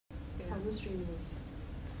Bellamkonda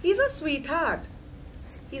Srinivas? He's a sweetheart.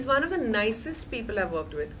 He's one of the nicest people I've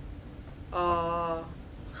worked with. I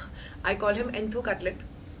call him Enthu Cutlet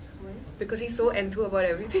because he's so enthu about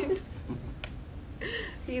everything.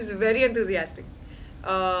 He's very enthusiastic.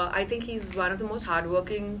 I think he's one of the most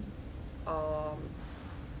hardworking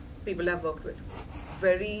people I've worked with.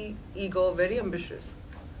 Very eager, very ambitious.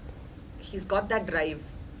 He's got that drive.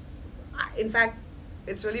 In fact,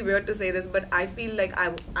 it's really weird to say this, but I feel like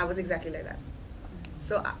I was exactly like that.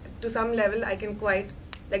 So to some level, I can quite,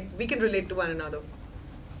 like, we can relate to one another.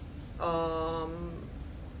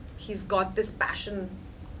 He's got this passion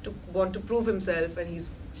to want to prove himself, and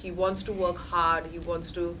he wants to work hard. He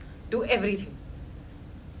wants to do everything.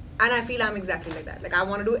 And I feel I'm exactly like that. Like, I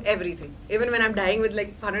want to do everything. Even when I'm dying with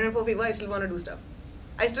like 104 fever, I still want to do stuff.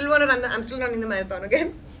 I still want to run I'm still running the marathon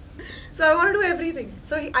again. So I want to do everything.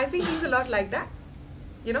 So I feel he's a lot like that.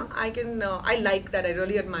 You know, I like that. I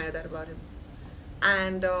really admire that about him.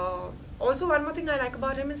 And also one more thing I like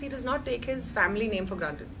about him is he does not take his family name for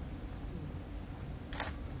granted.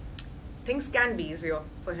 Things can be easier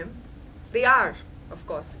for him. They are, of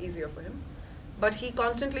course, easier for him. But he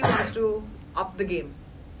constantly wants to up the game.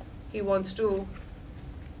 He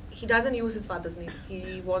doesn't use his father's name.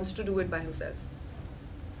 He wants to do it by himself.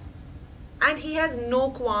 And he has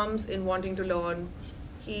no qualms in wanting to learn.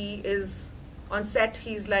 He is, on set,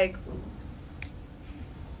 he's an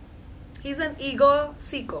eager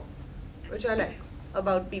seeker, which I like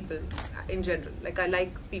about people in general. Like, I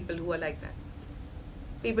like people who are like that.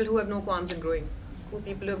 People who have no qualms in growing.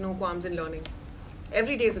 People who have no qualms in learning.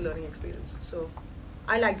 Every day is a learning experience. So,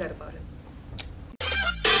 I like that about him.